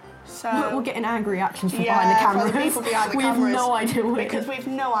is. So We're getting angry actions from yeah, behind the for cameras. the people behind the we cameras. have no idea what it because is. we've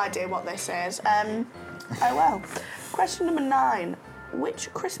no idea what this is. Oh well. Question number 9.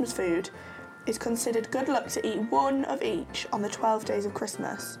 Which Christmas food is considered good luck to eat one of each on the 12 days of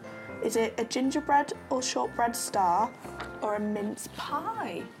Christmas? Is it a gingerbread or shortbread star, or a mince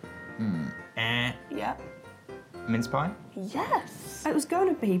pie? Yep. Mince pie? Yes. It was going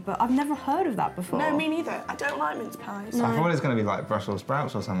to be, but I've never heard of that before. No, me neither. I don't like mince pies. I thought it was going to be like Brussels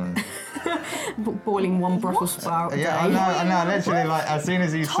sprouts or something. Boiling one Brussels sprout a day. Yeah, I know. Literally, like as soon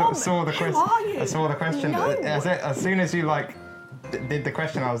as you Tom, saw the who question, are you? I saw the question. No. As soon as you like did the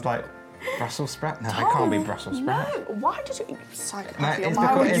question, I was like, Brussels sprout? No, it can't be Brussels No, sprout. why did you psychopath? No, Your it's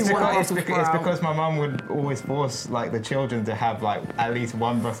mum? would because, you it's, want a because, it's, Brussels because, it's sprout? because my mum would always force like the children to have like at least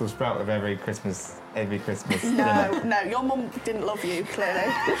one Brussels sprout with every Christmas dinner. No, your mum didn't love you,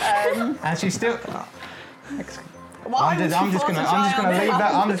 clearly. And she still. Why I'm would just she gonna force a child leave to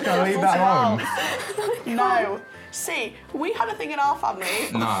that. have I'm just gonna leave Brussels that alone. sprouts? No. See, we had a thing in our family.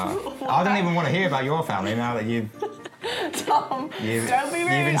 No, I don't even want to hear about your family now that you've Tom, don't be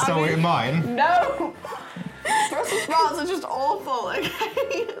rude. you've insulted mine. No. Brussels sprouts are just awful,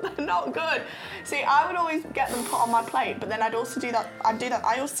 okay? They're not good. See, I would always get them put on my plate, but then I'd also do that. I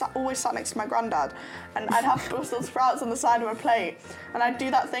always sat next to my granddad, and I'd have Brussels sprouts on the side of my plate, and I'd do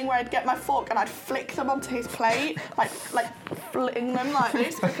that thing where I'd get my fork and I'd flick them onto his plate, like fling them like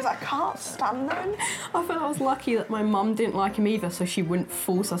this, because I can't stand them. I felt I was lucky that my mum didn't like him either, so she wouldn't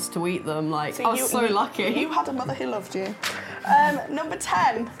force us to eat them. Like, See, I was so lucky. You had a mother who loved you. Number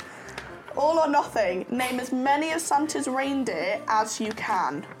 10. All or nothing. Name as many of Santa's reindeer as you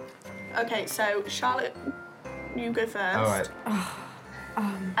can. Okay, so Charlotte, you go first. All right.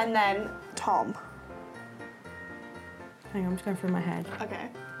 And then Tom. Hang on, I'm just going through my head. Okay.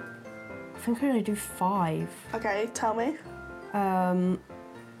 I think I'm going to do 5. Okay, tell me.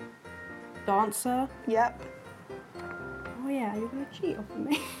 Dancer. Yep. Oh yeah, you're going to cheat off of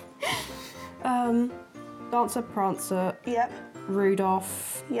me. Dancer, Prancer, Yep.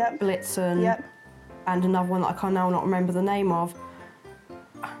 Rudolph, Yep. Blitzen, Yep. and another one that I can now not remember the name of.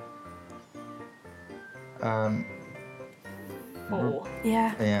 4.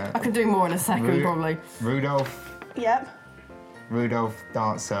 Yeah. Yeah. I could do more in a second, Ru- probably. Rudolph,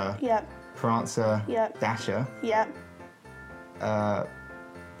 Dancer, Yep. Prancer, Yep. Dasher, Yep.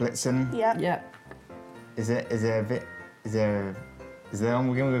 Blitzen. Yep. Yeah. Is there one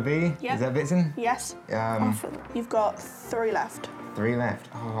beginning with a V? Yeah. Is that Blitzen? Yes. You've got 3 left. 3 left.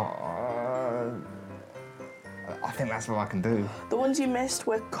 I think that's what I can do. The ones you missed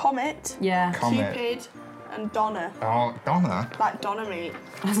were Comet, Yeah. Comet. Cupid, and Donna. Oh, Donna? Like Donna meat.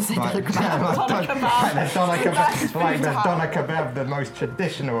 Like the Donna kebab. Like the Donna kebab, the most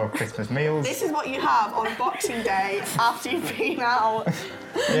traditional of Christmas meals. This is what you have on Boxing Day after you've been out.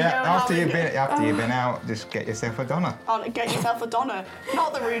 Yeah, after you've been out, just get yourself a Donna. Get yourself a Donna.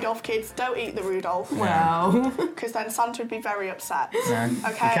 Not the Rudolph kids. Don't eat the Rudolph. Wow. Because then Santa would be very upset. No. Okay.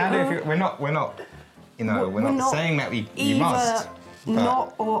 You can do if we're not. We're not saying that you must. But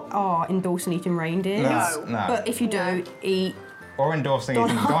Not or are endorsing eating reindeer. No. But if you do, eat. Or endorsing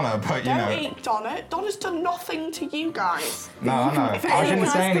eating Donna, but you know. Don't eat Donna. Donna's done nothing to you guys. No, I know. If I anyone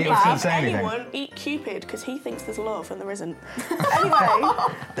shouldn't has say to anything. anyone, eat Cupid, because he thinks there's love and there isn't. Anyway,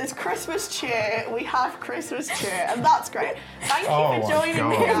 there's Christmas cheer. We have Christmas cheer, and that's great. Thank you for joining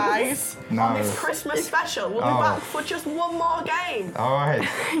me, guys, on this Christmas special. We'll be back for just one more game. All right.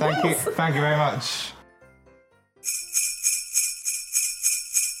 Thank you. Thank you very much.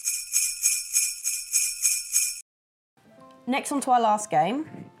 Next on to our last game.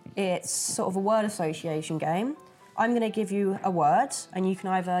 It's sort of a word association game. I'm going to give you a word, and you can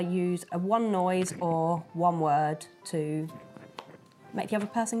either use a one noise or one word to make the other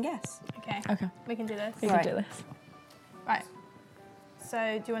person guess. Okay. We can do this. We can do this. Right. So,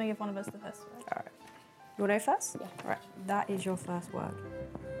 do you want to give one of us the first word? All right. You want to go first? Yeah. All right. That is your first word.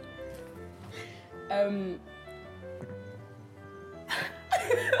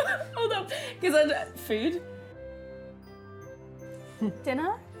 Hold up, because food.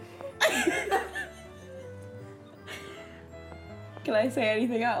 Dinner? Can I say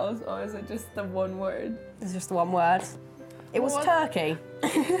anything else, or is it just the one word? It's just the one word. It was turkey. I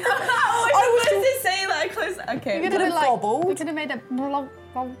was supposed to say that close. Okay. We could But have it bobbled. we could have made a blah,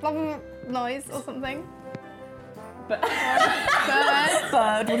 blah, blah noise or something. But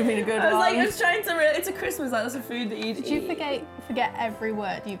Bird would have been a good one. I was trying to. It's a Christmas. Like, that's a food that you Did you forget every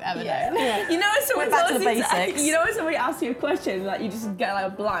word you've ever known? Yeah. You know when someone Back to tells the you basics. you know when somebody asks you a question, like you just get like a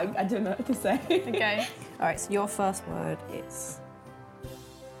blank. I don't know what to say. Okay. All right. So your first word is.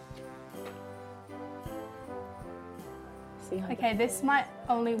 Okay, this might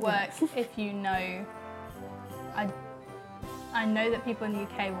only work if you know. I know that people in the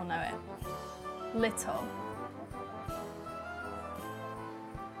UK will know it. Little.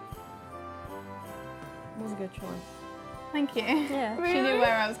 That was a good choice. Thank you. Yeah. She knew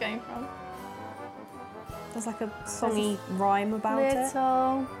where I was going from. There's like a songy rhyme about it.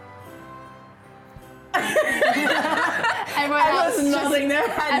 Little. Everyone else was nodding their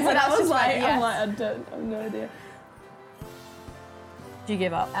heads, everyone and I else was just like, went, yes. I have no idea. Do you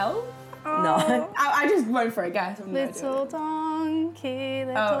give up? Elf? No. I just went for a guess. I have no idea. Little donkey,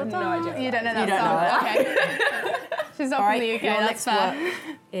 little Oh, no donkey. idea. You don't know that You don't song? know Okay. She's not All from right. the UK, Your that's next fair. word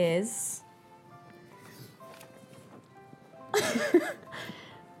is.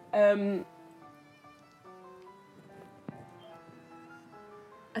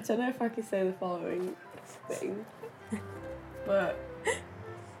 I don't know if I can say the following thing, but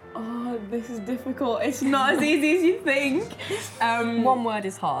this is difficult. It's not as easy as you think. One word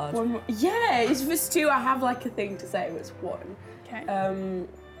is hard. Yeah, if it's two, I have like a thing to say, but it's one. Okay.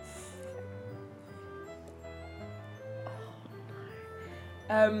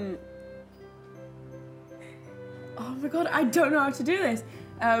 Oh my god, I don't know how to do this.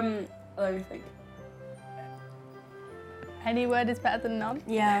 Let me think. Any word is better than none.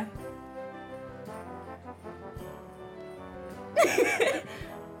 Yeah. I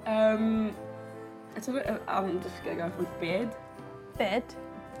don't know. I'm just gonna go for beard. Beard.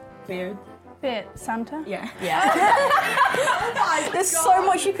 Beard. Beard. Santa. Yeah. Yeah. There's so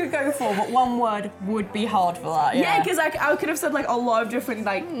much you could go for, but one word would be hard for that. Yeah, because I could have said like a lot of different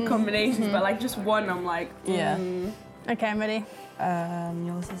like combinations, but like just one, I'm like. Yeah. Okay, I'm ready.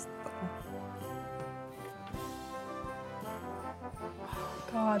 Yours is.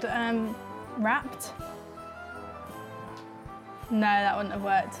 God, wrapped? No, that wouldn't have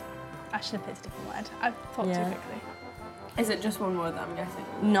worked. I should have picked a different word. I thought too quickly. Is it just one word that I'm guessing?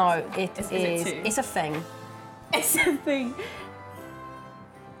 No, it Is is. it two? It's a thing. It's a thing.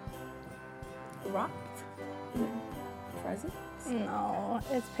 Wrapped? Present? No,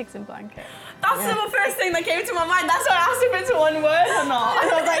 it's pigs in blanket. That's the first thing that came to my mind. That's why I asked if it's one word or not. I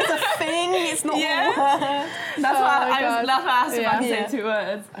was like, it's a thing. It's not Yeah. one word. That's why my I God. that's why I asked if I could Yeah. say two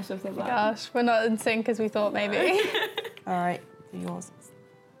words. I should have said that. Gosh, we're not in sync as we thought maybe. All right, yours.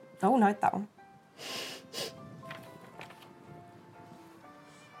 Oh no, that one.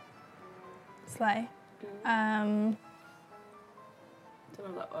 Sleigh. I don't know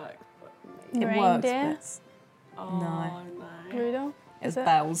if that works, but maybe. It Reindeer. works, Oh, no. Rudolph. but it's Is it?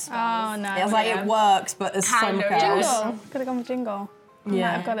 bells. Oh no. It was like it works, but there's so Kind much of, else. yeah. Jingle. Could have gone for jingle. I Yeah.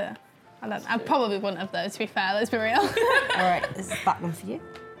 might have got it. I probably wouldn't have though, to be fair, let's be real. All right, this is that one for you.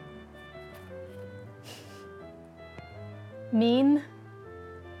 Mean.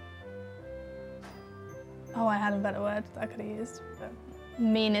 Oh, I had a better word that I could have used. But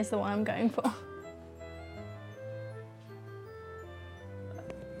mean is the one I'm going for.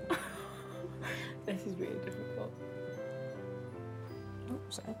 This is really difficult.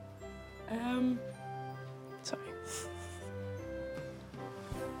 Oops, sorry. Sorry.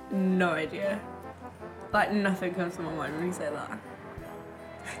 No idea. Like, nothing comes to my mind when you say that.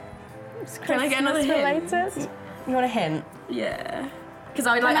 Can I get another hint? Related? You want a hint? Yeah. Because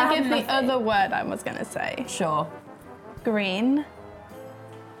I would Can like. I have give the nothing. other word I was going to say? Sure. Green.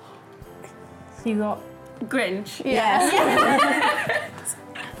 So you got... Grinch. Yes.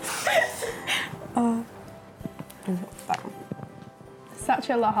 that one. It's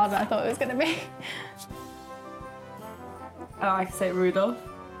actually a lot harder than I thought it was going to be. Oh, I can say Rudolph.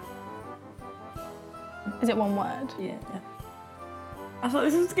 Is it one word? Yeah. I thought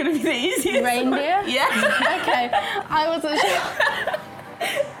this was gonna be the easiest. Reindeer? Yeah. Okay, I wasn't sure.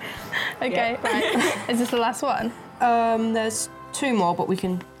 Okay, right. Is this the last one? There's 2 more, but we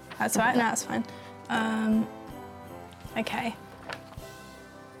can... That's all right, no, that's fine. Okay.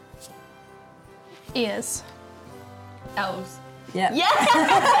 Ears. Elves. Yeah.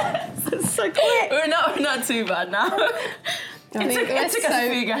 Yes! That's so quick. We're not too bad now. It took us a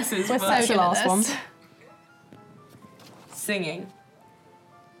few guesses. We're but so good last at one. this. Singing.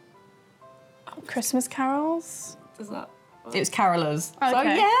 Christmas carols? Does that? It was carolers. Okay. So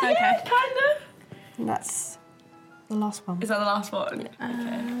yeah, Okay. Kind of. And that's the last one. Is that the last one?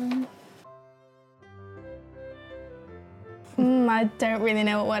 I don't really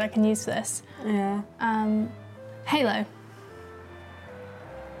know what word I can use for this. Yeah. Halo.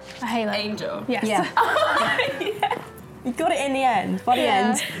 A halo. Angel. Yes. Yeah. You got it in the end. By the Yeah.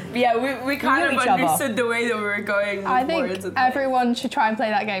 end. Yeah, we kind knew of each other. understood the way that we were going with I think words. And everyone should try and play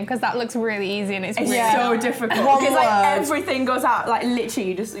that game because that looks really easy and it's it's really so not. difficult. One Because like word. everything goes out, like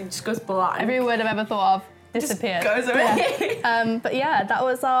literally it just goes blank. Every word I've ever thought of disappeared. goes away. But yeah, that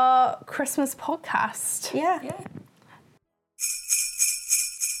was our Christmas podcast. Yeah.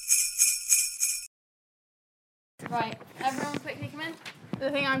 Right, everyone quickly come in. The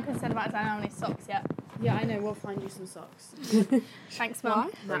thing I'm concerned about is I don't have any socks yet. Yeah, I know, we'll find you some socks. Thanks,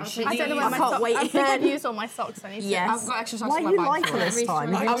 Mum. I I don't know where I my can't socks wait. I think I've used all my socks. I need to. Yes. I've got extra socks Why in are my you bag lighter for it. this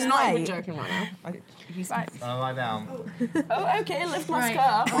time? I'm not even Wait. joking right now. I'll lie down. Oh, okay, lift my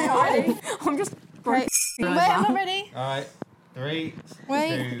Right. skirt. I'm just... Wait, I'm not ready. All right. 3,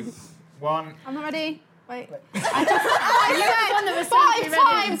 Wait. 2, 1. I'm not ready. Wait. that was 5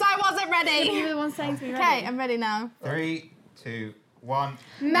 times I wasn't ready. You were the one saying to me ready. Okay, I'm ready now. 3, 2, 1.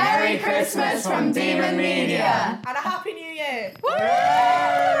 Merry Christmas from Demon Media. And a Happy New Year!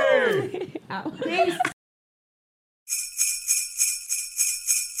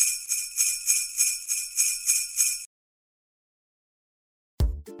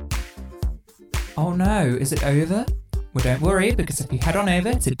 Oh no, is it over? Well, don't worry, because if you head on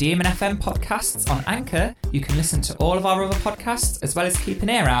over to Demon FM Podcasts on Anchor, you can listen to all of our other podcasts as well as keep an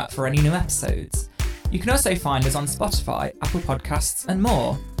ear out for any new episodes. You can also find us on Spotify, Apple Podcasts, and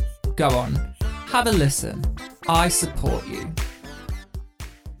more. Go on, have a listen. I support you.